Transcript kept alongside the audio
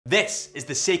This is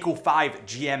the Seiko 5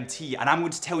 GMT, and I'm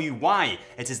going to tell you why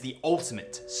it is the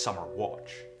ultimate summer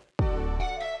watch.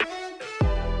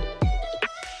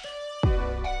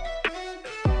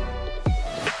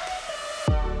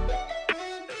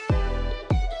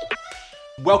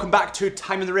 Welcome back to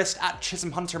Time on the Wrist at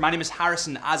Chisholm Hunter. My name is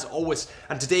Harrison, as always,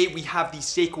 and today we have the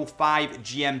Seiko 5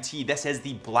 GMT. This is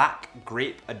the Black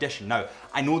Grape edition. Now,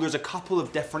 I know there's a couple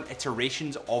of different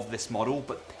iterations of this model,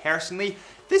 but personally,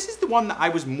 this is the one that I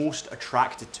was most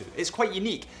attracted to. It's quite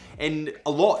unique in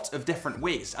a lot of different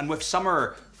ways, and with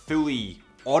summer fully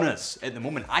on us at the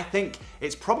moment, I think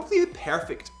it's probably the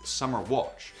perfect summer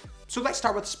watch. So let's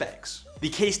start with specs. The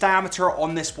case diameter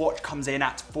on this watch comes in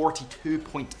at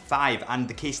 42.5 and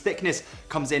the case thickness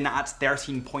comes in at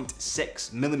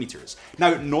 13.6 millimeters.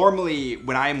 Now, normally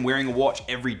when I am wearing a watch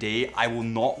every day, I will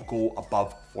not go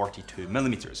above 42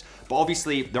 millimeters. But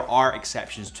obviously there are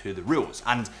exceptions to the rules.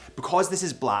 And because this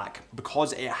is black,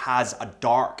 because it has a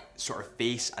dark sort of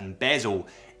face and bezel,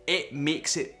 it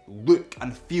makes it look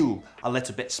and feel a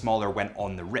little bit smaller when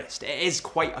on the wrist. It is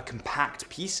quite a compact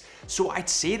piece, so I'd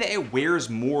say that it wears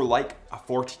more like a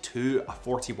 42, a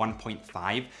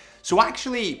 41.5. So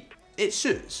actually, it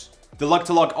suits. The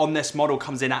lug-to-lug on this model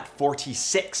comes in at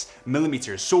 46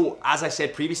 millimeters. So as I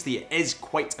said previously, it is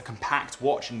quite a compact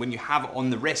watch, and when you have it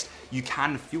on the wrist, you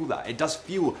can feel that. It does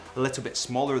feel a little bit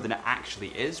smaller than it actually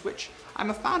is, which I'm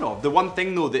a fan of. The one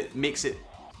thing though that makes it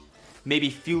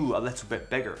maybe feel a little bit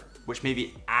bigger, which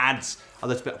maybe adds a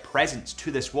little bit of presence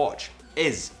to this watch,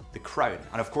 is the crown.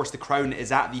 And of course the crown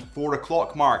is at the 4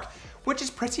 o'clock mark, which is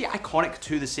pretty iconic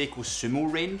to the Seiko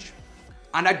Sumo range.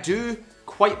 And I do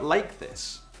quite like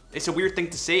this. It's a weird thing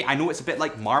to say. I know it's a bit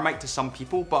like Marmite to some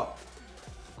people, but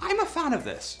I'm a fan of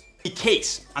this. The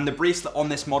case and the bracelet on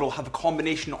this model have a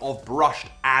combination of brushed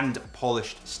and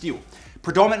polished steel,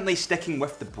 predominantly sticking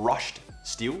with the brushed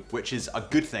steel, which is a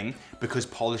good thing because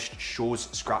polished shows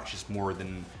scratches more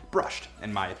than brushed,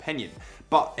 in my opinion.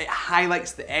 But it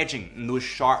highlights the edging and those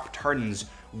sharp turns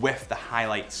with the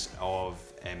highlights of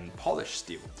polished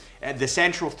steel. The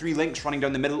central 3 links running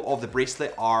down the middle of the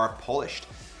bracelet are polished.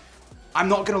 I'm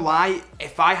not gonna lie,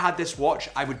 if I had this watch,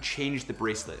 I would change the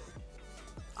bracelet.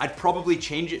 I'd probably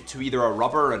change it to either a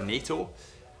rubber or a NATO.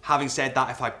 Having said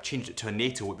that, if I changed it to a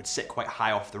NATO, it would sit quite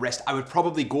high off the wrist. I would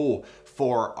probably go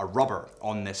for a rubber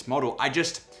on this model.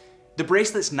 The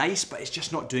bracelet's nice, but it's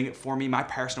just not doing it for me. My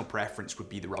personal preference would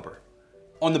be the rubber.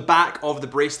 On the back of the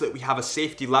bracelet, we have a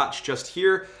safety latch just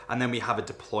here, and then we have a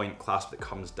deployant clasp that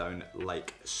comes down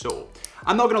like so.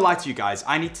 I'm not gonna lie to you guys,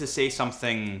 I need to say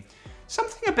something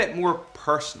a bit more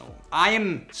personal. I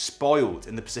am spoiled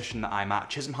in the position that I'm at.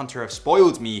 Chisholm Hunter have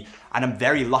spoiled me, and I'm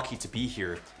very lucky to be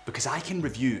here because I can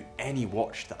review any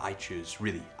watch that I choose,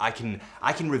 really. I can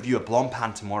review a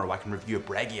Blancpain tomorrow, I can review a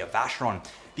Breguet, a Vacheron,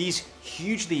 these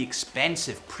hugely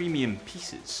expensive premium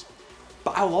pieces.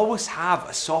 But I'll always have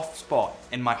a soft spot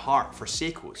in my heart for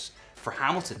Seikos, for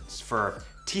Hamiltons, for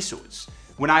Tissot's.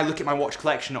 When I look at my watch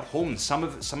collection at home, some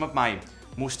of my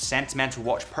most sentimental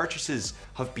watch purchases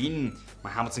have been my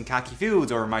Hamilton Khaki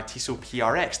Field or my Tissot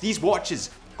PRX. These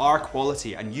watches are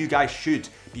quality and you guys should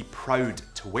be proud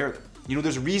to wear them. You know,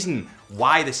 there's a reason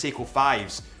why the Seiko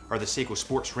 5s or the Seiko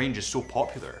Sports range is so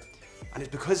popular. And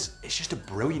it's because it's just a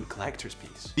brilliant collector's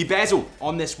piece. The bezel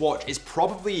on this watch is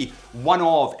probably one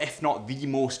of, if not the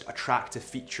most attractive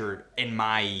feature in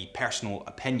my personal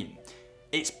opinion.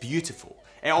 It's beautiful.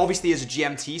 It obviously is a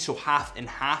GMT, so half in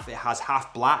half. It has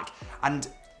half black, and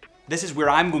this is where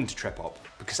I'm going to trip up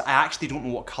because I actually don't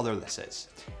know what color this is.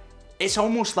 It's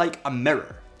almost like a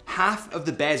mirror. Half of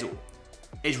the bezel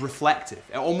is reflective.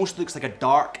 It almost looks like a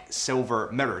dark silver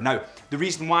mirror. Now, the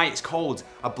reason why it's called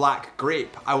a Black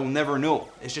Grape, I will never know.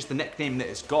 It's just the nickname that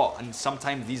it's got, and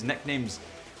sometimes these nicknames,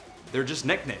 they're just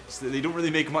nicknames. They don't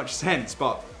really make much sense,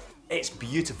 but it's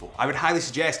beautiful. I would highly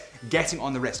suggest getting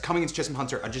on the wrist, coming into Chisholm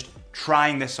Hunter and just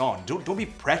trying this on. Don't be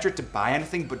pressured to buy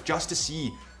anything, but just to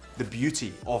see the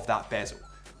beauty of that bezel,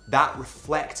 that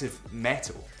reflective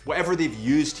metal, whatever they've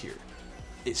used here,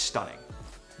 it's stunning.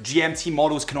 GMT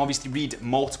models can obviously read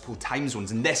multiple time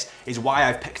zones, and this is why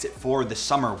I've picked it for the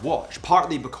summer watch,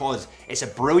 partly because it's a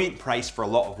brilliant price for a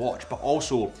lot of watch, but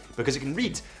also because it can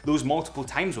read those multiple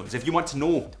time zones. If you want to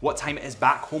know what time it is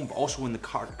back home, but also in the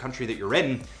country that you're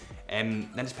in, then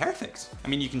it's perfect. I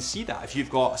mean, you can see that. If you've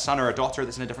got a son or a daughter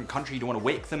that's in a different country, you don't want to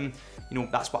wake them, you know,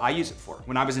 that's what I use it for.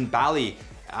 When I was in Bali,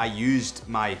 I used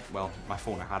my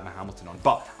phone, I had my Hamilton on,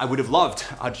 but I would have loved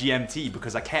a GMT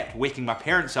because I kept waking my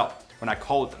parents up when I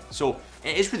called them. So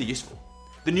it is really useful.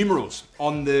 The numerals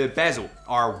on the bezel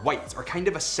are white, or kind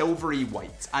of a silvery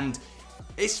white. And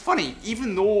it's funny,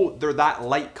 even though they're that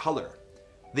light color,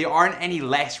 they aren't any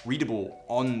less readable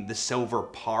on the silver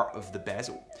part of the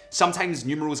bezel. Sometimes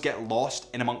numerals get lost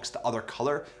in amongst the other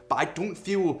color, but I don't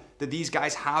feel that these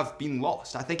guys have been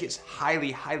lost. I think it's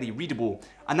highly, highly readable,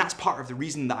 and that's part of the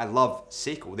reason that I love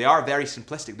Seiko. They are very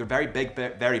simplistic, they're very big,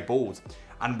 very bold,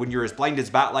 and when you're as blind as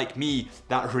bat like me,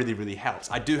 that really, really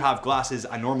helps. I do have glasses,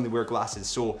 I normally wear glasses,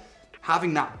 so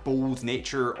having that bold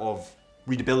nature of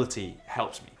readability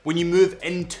helps me. When you move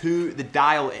into the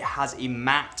dial, it has a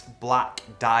matte black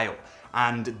dial,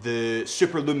 and the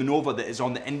super luminova that is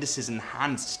on the indices and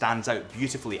hands stands out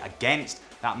beautifully against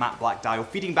that matte black dial,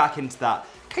 feeding back into that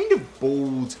kind of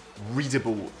bold,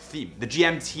 readable theme. The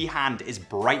GMT hand is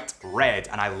bright red,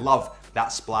 and I love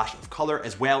that splash of color,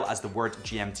 as well as the word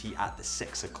GMT at the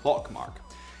 6 o'clock mark.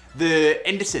 The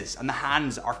indices and the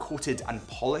hands are coated and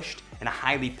polished in a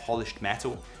highly polished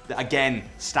metal that again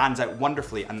stands out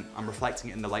wonderfully, and I'm reflecting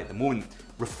it in the light at the moment,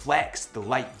 reflects the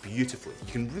light beautifully.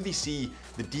 You can really see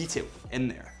the detail in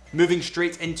there. Moving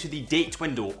straight into the date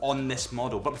window on this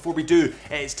model, but before we do,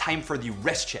 it is time for the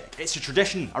wrist check. It's a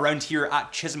tradition around here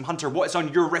at Chisholm Hunter. What is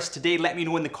on your wrist today? Let me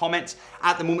know in the comments.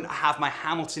 At the moment, I have my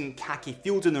Hamilton khaki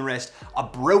field on the wrist, a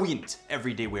brilliant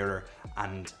everyday wearer,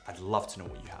 and I'd love to know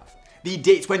what you have. The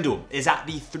date window is at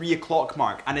the 3 o'clock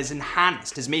mark and is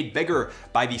enhanced, is made bigger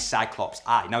by the Cyclops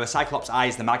eye. Now the Cyclops eye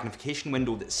is the magnification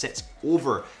window that sits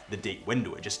over the date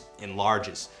window. It just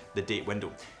enlarges the date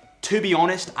window. To be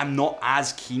honest, I'm not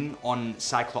as keen on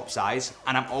Cyclops eyes,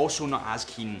 and I'm also not as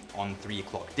keen on 3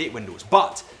 o'clock date windows,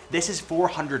 but this is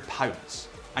 £400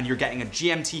 and you're getting a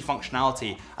GMT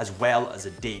functionality as well as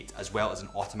a date, as well as an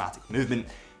automatic movement.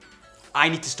 I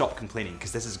need to stop complaining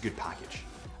because this is a good package.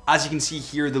 As you can see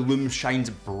here, the lume shines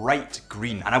bright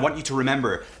green, and I want you to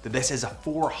remember that this is a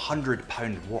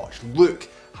 £400 watch. Look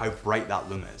how bright that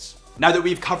lume is. Now that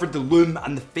we've covered the lume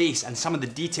and the face and some of the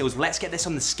details, let's get this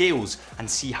on the scales and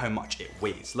see how much it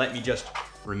weighs. Let me just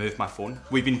remove my phone.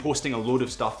 We've been posting a load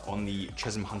of stuff on the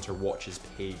Chisholm Hunter watches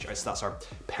page. So that's our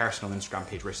personal Instagram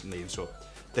page recently, and so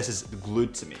this is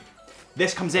glued to me.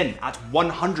 This comes in at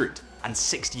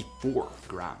 164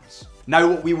 grams. Now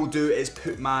what we will do is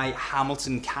put my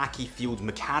Hamilton khaki field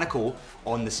mechanical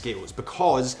on the scales,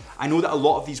 because I know that a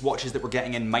lot of these watches that we're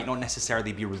getting in might not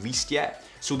necessarily be released yet.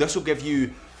 So this will give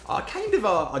you kind of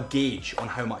a gauge on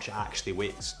how much it actually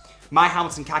weighs. My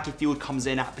Hamilton khaki field comes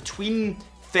in at between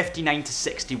 59 to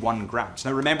 61 grams.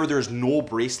 Now remember, there's no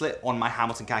bracelet on my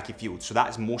Hamilton khaki field, so that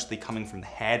is mostly coming from the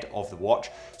head of the watch.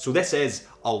 So this is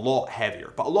a lot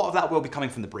heavier, but a lot of that will be coming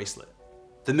from the bracelet.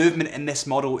 The movement in this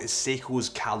model is Seiko's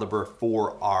Caliber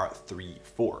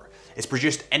 4R34. It's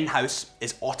produced in-house,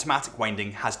 is automatic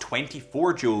winding, has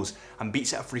 24 joules, and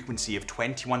beats at a frequency of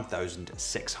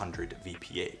 21,600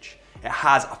 VPH. It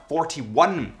has a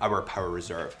 41-hour power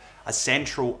reserve, a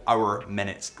central hour,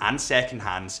 minutes, and second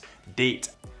hands, date,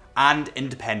 and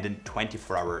independent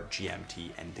 24-hour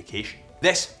GMT indication.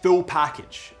 This full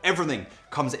package, everything,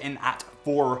 comes in at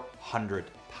 £400.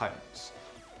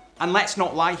 And let's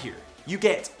not lie here, you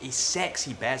get a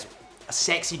sexy bezel, a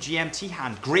sexy GMT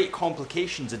hand, great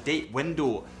complications, a date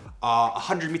window,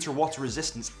 100-meter water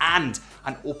resistance, and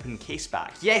an open case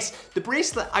back. Yes, the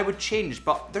bracelet I would change,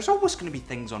 but there's always going to be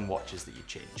things on watches that you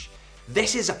change.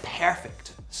 This is a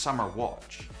perfect summer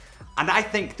watch. And I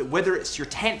think that whether it's your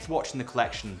 10th watch in the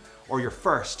collection or your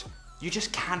first, you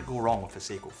just can't go wrong with a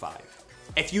Seiko 5.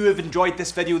 If you have enjoyed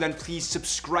this video, then please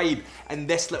subscribe in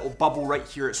this little bubble right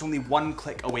here. It's only one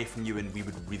click away from you, and we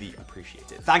would really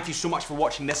appreciate it. Thank you so much for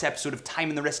watching this episode of Time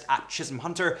in the Wrist at Chisholm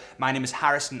Hunter. My name is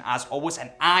Harrison, as always,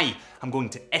 and I am going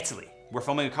to Italy. We're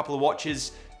filming a couple of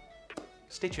watches.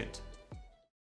 Stay tuned.